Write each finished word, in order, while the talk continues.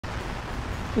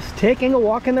Just taking a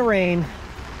walk in the rain.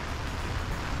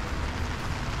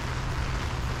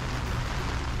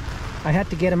 I had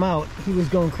to get him out. He was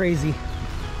going crazy.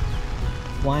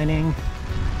 Whining.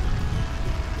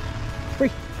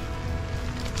 Free.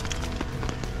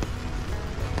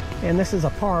 And this is a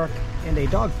park and a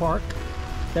dog park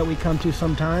that we come to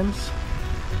sometimes.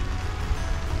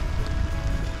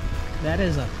 That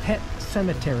is a pet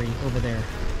cemetery over there.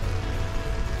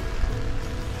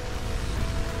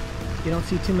 You don't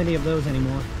see too many of those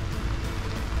anymore.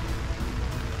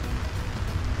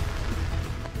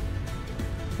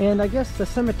 And I guess the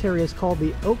cemetery is called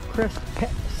the Oak Crest Pet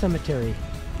Cemetery.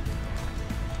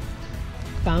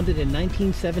 Founded in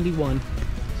 1971.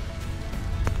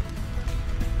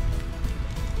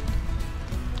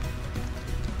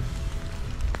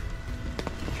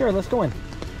 Sure, let's go in.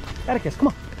 Atticus, come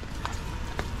on.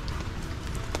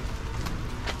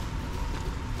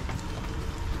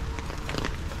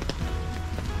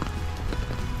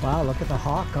 Wow, look at the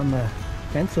hawk on the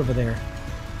fence over there.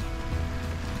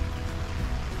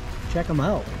 Check him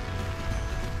out.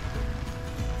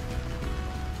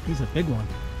 He's a big one.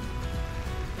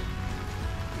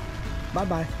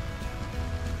 Bye-bye.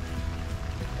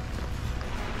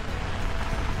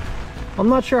 I'm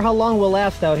not sure how long we'll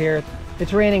last out here.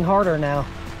 It's raining harder now.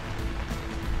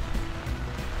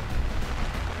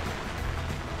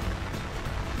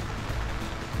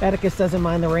 Atticus doesn't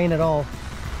mind the rain at all.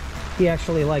 He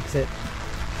actually likes it.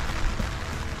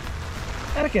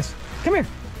 Atticus, come here.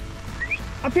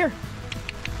 Up here.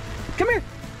 Come here.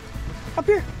 Up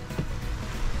here.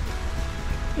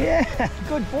 Yeah,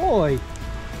 good boy.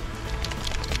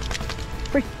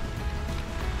 Free.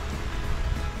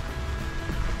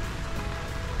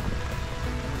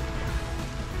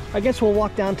 I guess we'll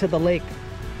walk down to the lake.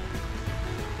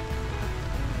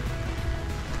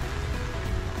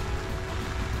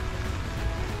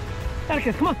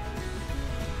 Atticus, come on.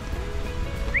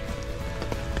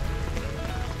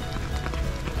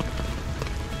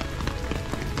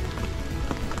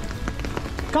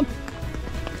 Come.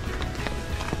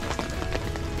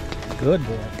 Good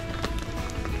boy.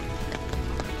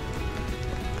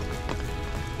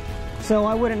 So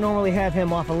I wouldn't normally have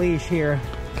him off a leash here,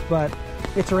 but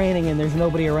it's raining and there's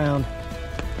nobody around.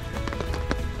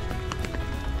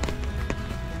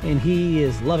 And he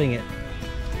is loving it.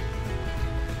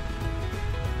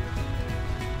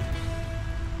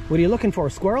 What are you looking for,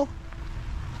 a squirrel?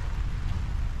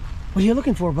 What are you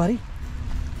looking for, buddy?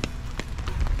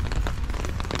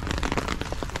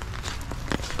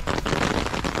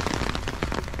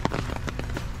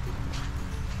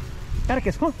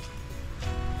 Atticus, come on.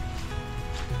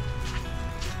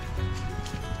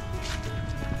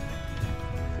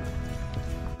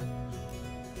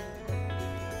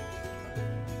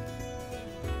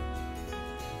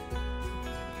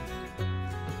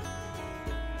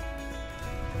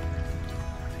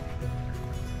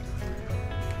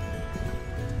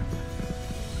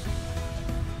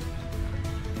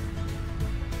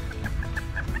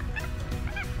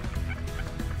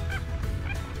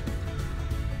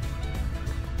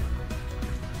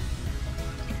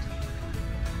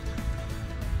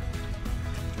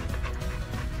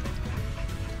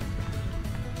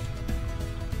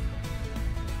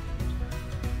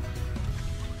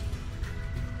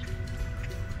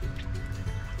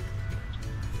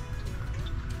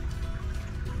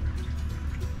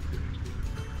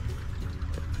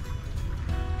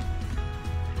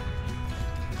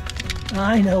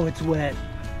 I know it's wet.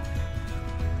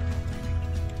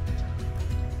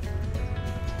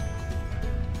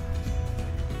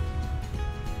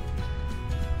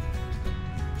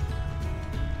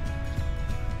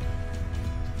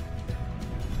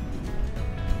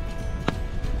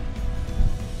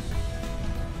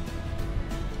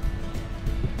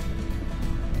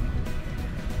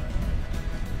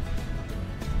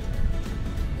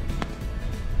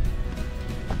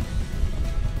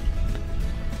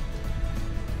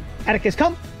 Atticus,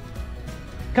 come.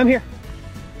 Come here.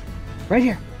 Right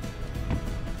here.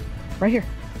 Right here.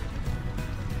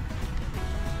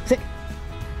 Sit.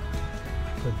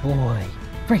 Good boy.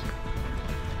 Free.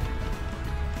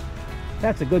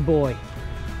 That's a good boy.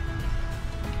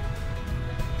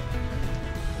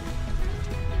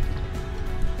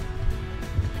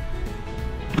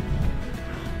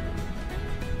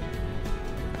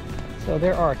 So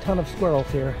there are a ton of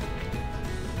squirrels here.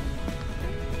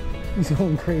 He's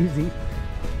going crazy.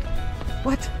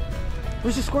 What?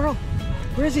 Where's the squirrel?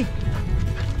 Where is he?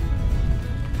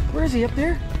 Where is he? Up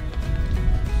there?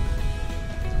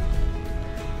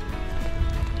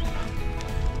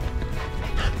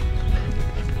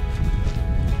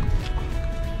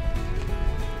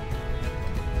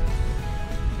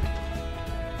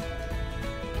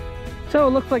 So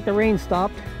it looks like the rain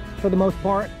stopped for the most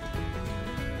part.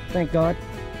 Thank God.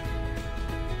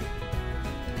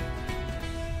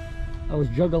 I was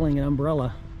juggling an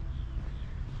umbrella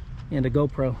and a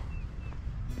GoPro.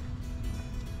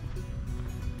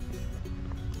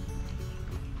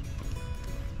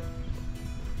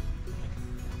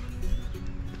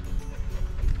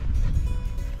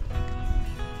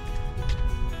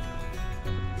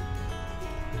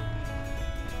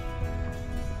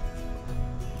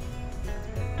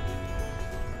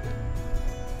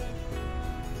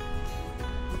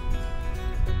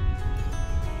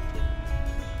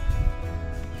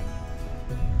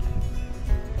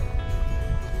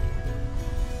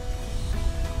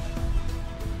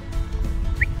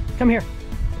 Come here.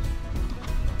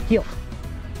 Heel.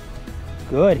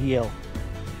 Good heel.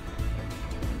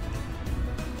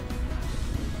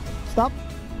 Stop.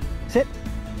 Sit.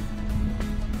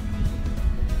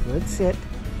 Good sit.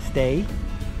 Stay.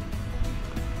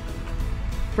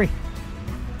 Free.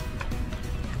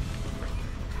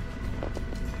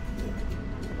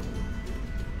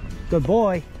 Good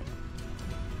boy.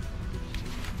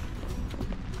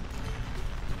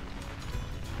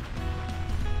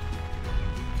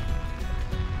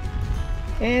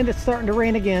 And it's starting to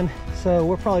rain again, so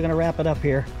we're probably going to wrap it up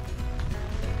here.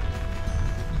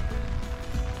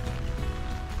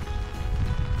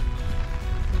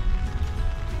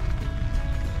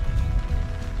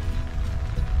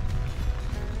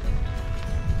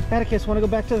 Atticus, want to go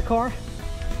back to the car?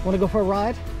 Want to go for a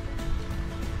ride?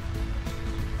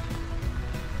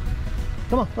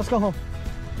 Come on, let's go home.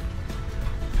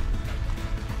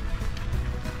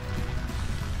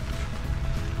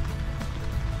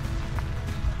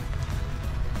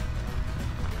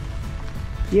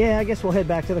 Yeah, I guess we'll head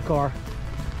back to the car.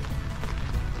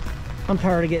 I'm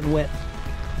tired of getting wet.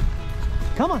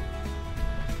 Come on.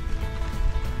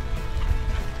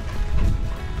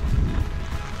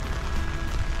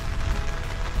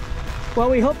 Well,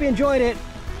 we hope you enjoyed it.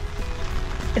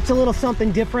 It's a little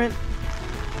something different.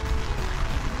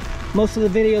 Most of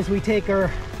the videos we take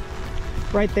are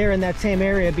right there in that same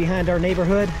area behind our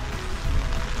neighborhood.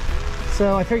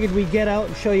 So I figured we'd get out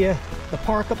and show you the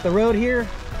park up the road here.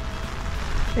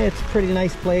 It's a pretty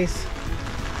nice place.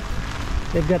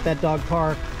 They've got that dog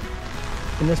park,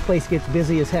 and this place gets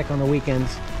busy as heck on the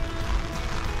weekends.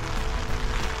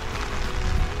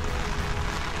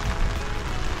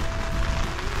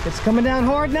 It's coming down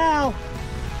hard now.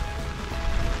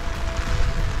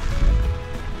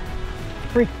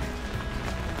 Free.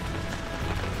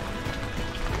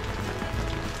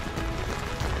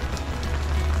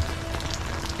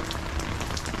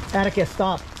 Atticus,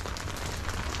 stop.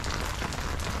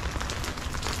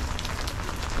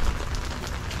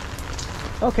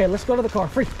 Okay, let's go to the car.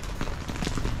 Free.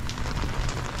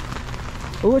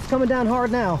 Oh, it's coming down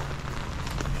hard now.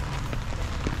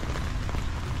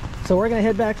 So we're going to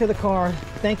head back to the car.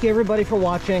 Thank you everybody for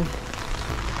watching.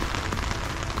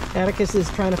 Atticus is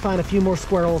trying to find a few more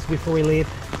squirrels before we leave.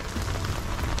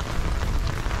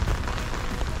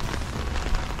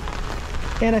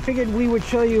 And I figured we would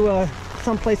show you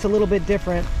someplace a little bit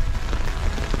different.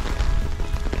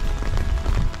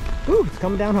 Ooh, it's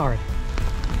coming down hard.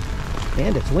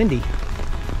 And it's windy.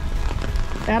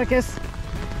 Atticus.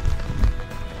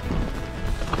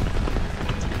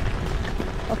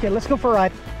 Okay, let's go for a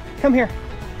ride. Come here.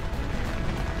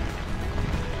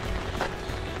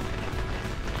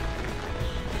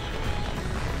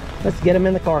 Let's get him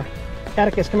in the car.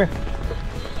 Atticus, come here.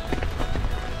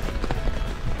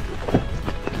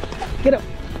 Get up.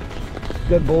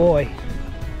 Good boy.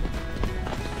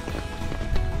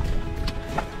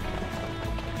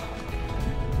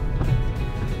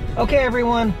 Okay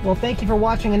everyone, well thank you for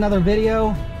watching another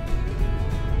video.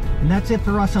 And that's it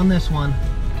for us on this one.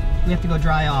 We have to go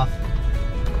dry off.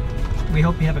 We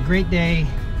hope you have a great day.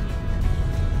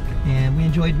 And we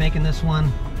enjoyed making this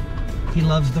one. He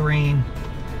loves the rain.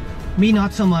 Me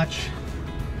not so much,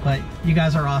 but you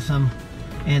guys are awesome.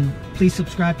 And please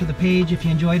subscribe to the page if you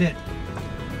enjoyed it.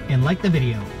 And like the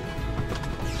video.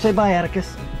 Say bye,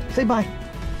 Atticus. Say bye.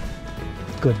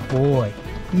 Good boy.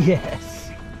 Yes.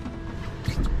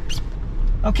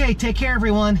 Okay, take care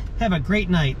everyone. Have a great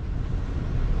night.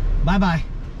 Bye-bye.